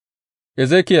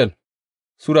Ezekiel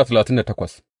Sura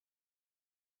 38.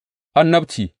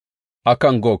 Annabci a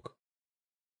kan Gog.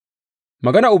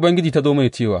 Maganar Ubangiji ta zo mini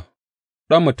cewa,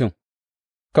 Ɗan mutum,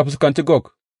 ka fuskanci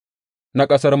Gog na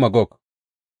ƙasar Magog,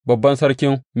 babban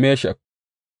sarkin Meshek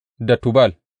da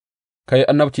Tubal, ka yi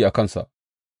annabci a kansa,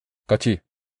 ka ce,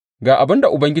 Ga abin da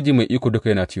Ubangiji Mai Iko Duka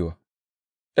yana cewa,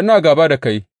 Ina gāba da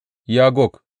kai, ya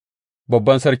Gog,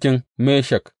 babban sarkin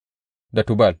Meshek da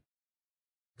Tubal,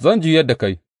 zan juyar da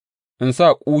kai, in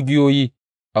sa ƙugiyoyi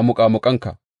a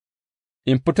muƙamuƙanka,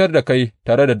 in fitar da kai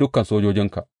tare da dukan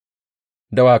sojojinka,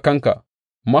 dawakanka,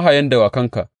 mahayan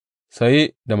dawakanka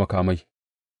saye da makamai,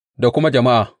 da kuma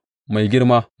jama'a mai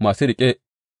girma masu riƙe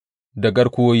da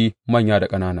garkuwoyi manya da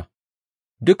ƙanana,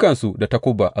 dukansu da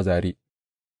takuba a zāre.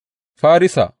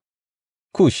 Farisa,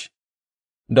 Kush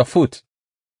da Fut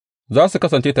za su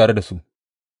kasance tare da su,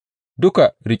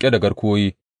 duka riƙe da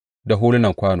garkuwoyi da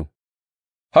hulunan kwano,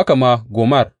 haka ma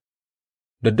Gomar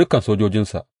da dukan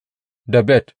sojojinsa, da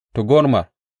Bet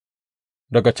Togarma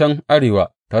daga can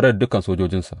arewa tare da dukan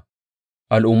sojojinsa,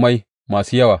 al'ummai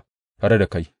masu yawa tare da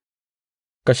kai.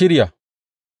 Ka shirya,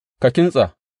 ka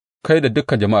kintsa, kai da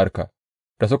dukan jama'arka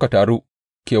da suka taru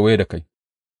kewaye da kai,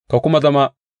 ka kuma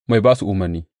zama mai ba su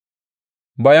umarni.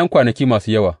 Bayan kwanaki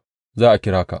masu yawa za a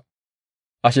kira ka,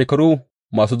 a shekaru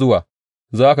masu zuwa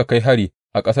za ka kai hari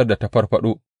a ƙasar da ta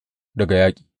farfaɗo daga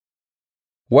yaƙi,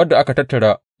 wadda aka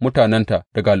tattara mutanenta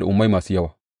daga al'ummai masu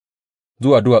yawa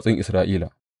zuwa duwatsun Isra'ila,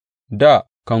 dā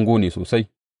kango ne sosai,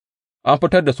 an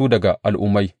fitar da su daga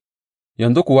al'ummai,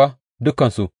 yanzu kuwa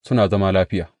dukansu suna zama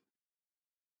lafiya.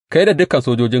 Kai da dukan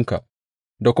sojojinka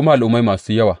da kuma al'ummai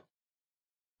masu yawa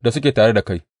da suke tare da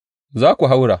kai, za ku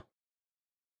haura,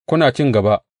 kuna cin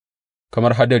gaba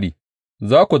kamar hadari,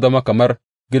 za ku zama kamar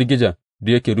girgijen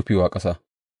da yake rufewa ƙasa.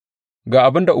 Ga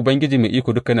abin da Ubangiji Mai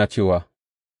Iko Duka yana cewa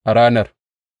a ranar,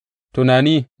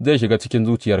 tunani zai shiga cikin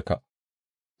zuciyarka,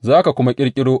 za ka kuma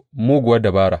ƙirƙiro muguwar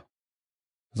dabara,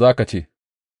 za ka ce,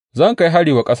 Zan kai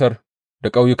hari wa ƙasar da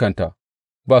ƙauyukanta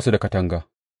ba su da katanga,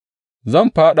 zan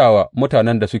fāɗa wa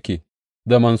mutanen da suke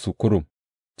zamansu kurum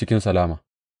cikin salama,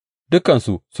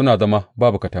 dukansu suna zama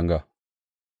babu katanga,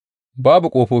 babu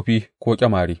ƙofofi ko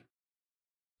ƙyamare.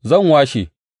 Zan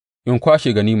washe, in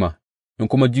kwashe ganima, in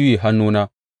kuma juye hannuna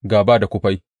gāba da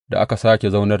kufai da aka sāke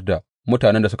zaunar da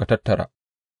mutanen da suka tattara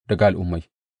daga al'ummai,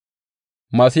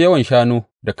 masu yawan shanu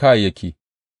da kayayyaki,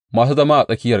 masu zama a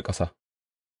tsakiyar ƙasa,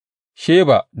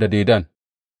 Sheba da Dedan,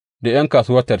 da ’yan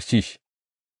kasuwar Tarshish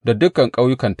da dukan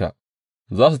ƙauyukanta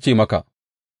za su ce maka,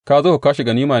 Ka zo ka kwashe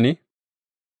ganima ne,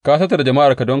 ka tattara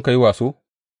jama'arka don ka yi waso,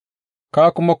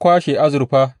 ka kuma kwashe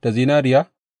azurfa da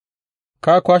zinariya,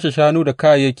 ka kwashe shanu da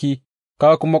kayayyaki,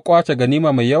 ka kuma ƙwace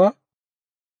ganima mai yawa?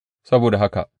 Saboda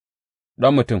haka,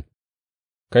 ɗan mutum,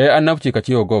 ka yi annabci ka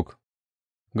ce wa Gog,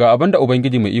 Ga abin da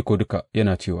Ubangiji Mai Iko Duka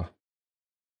yana cewa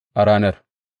a ranar,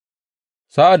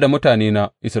 sa'ad da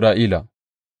mutanena Isra'ila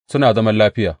suna zaman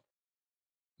lafiya,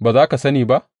 ba za ka sani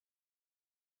ba?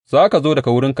 Za ka zo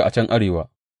daga wurinka a can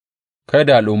arewa, kai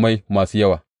da al'ummai masu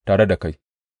yawa tare da kai,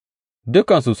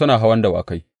 dukansu suna hawan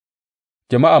dawakai,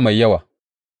 jama'a mai yawa,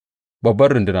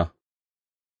 babbar runduna,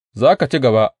 za ka ci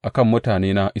gaba a kan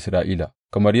mutanena Isra'ila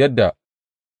kamar yadda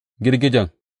girgijen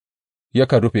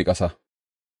yakan rufe ƙasa.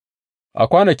 A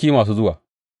kwanaki masu zuwa,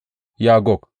 ya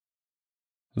Gog,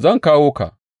 zan kawo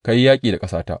ka ka yi yaƙi da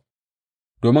ƙasata,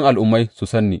 domin al'ummai su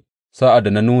san ni sa'ad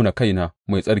da na nuna kaina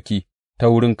mai tsarki ta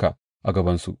wurinka a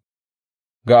gabansu.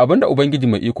 Ga abin da Ubangiji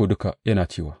Mai Iko Duka yana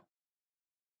cewa,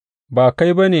 Ba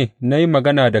kai ba ne na yi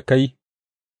magana da kai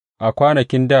a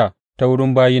kwanakin dā ta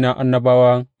wurin bayina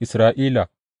annabawan Isra'ila,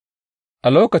 a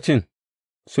lokacin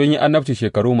sun yi annabci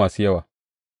shekaru masu yawa,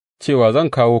 cewa zan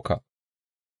kawo ka,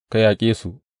 ka yaƙe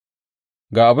su.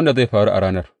 Ga abin da zai faru a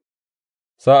ranar,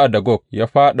 sa'ad da Gog ya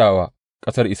fāɗa wa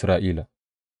ƙasar Isra'ila,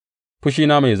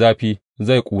 fushina mai zafi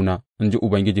zai ƙuna, in ji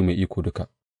Ubangiji Mai Iko Duka,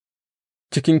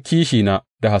 cikin kishina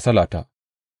da hasalata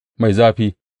mai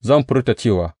zafi zan furta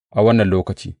cewa a wannan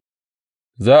lokaci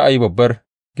za a yi babbar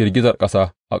girgizar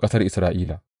ƙasa a ƙasar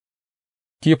Isra'ila,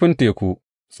 kifin teku,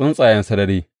 tsuntsayen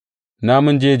sarari,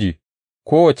 namun jeji,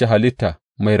 kowace halitta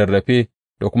mai rarrafe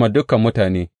da kuma dukan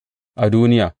mutane a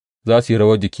duniya za su yi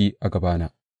rawar jiki a gabana.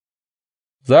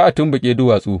 Za a tumɓuke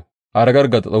duwatsu, a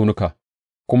ragargaza tsaunuka,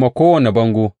 kuma kowane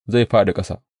bango zai fāɗi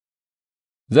ƙasa.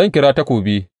 Zan kira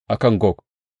takobi a kan Gog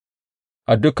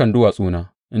a dukan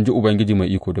duwatsuna, in ji Ubangiji Mai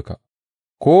Iko Duka,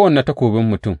 kowane takobin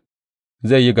mutum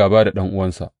zai yi gāba da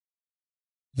ɗan'uwansa.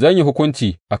 Zan yi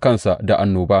hukunci a kansa da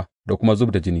annoba da kuma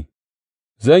zub da jini,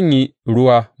 zan yi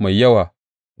ruwa mai yawa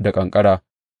da ƙanƙara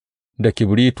da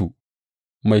kibritu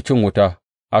mai cin wuta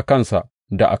a kansa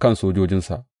da a kan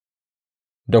sojojinsa,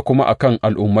 da kuma a kan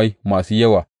al'ummai masu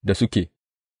yawa da suke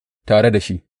tare da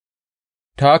shi,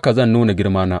 ta haka zan nuna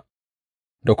girmana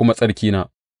da kuma tsarkina,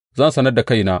 zan sanar da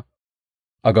kaina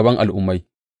a gaban al'ummai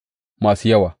masu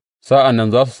yawa, sa'an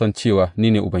nan za su san cewa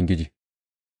ni ne Ubangiji.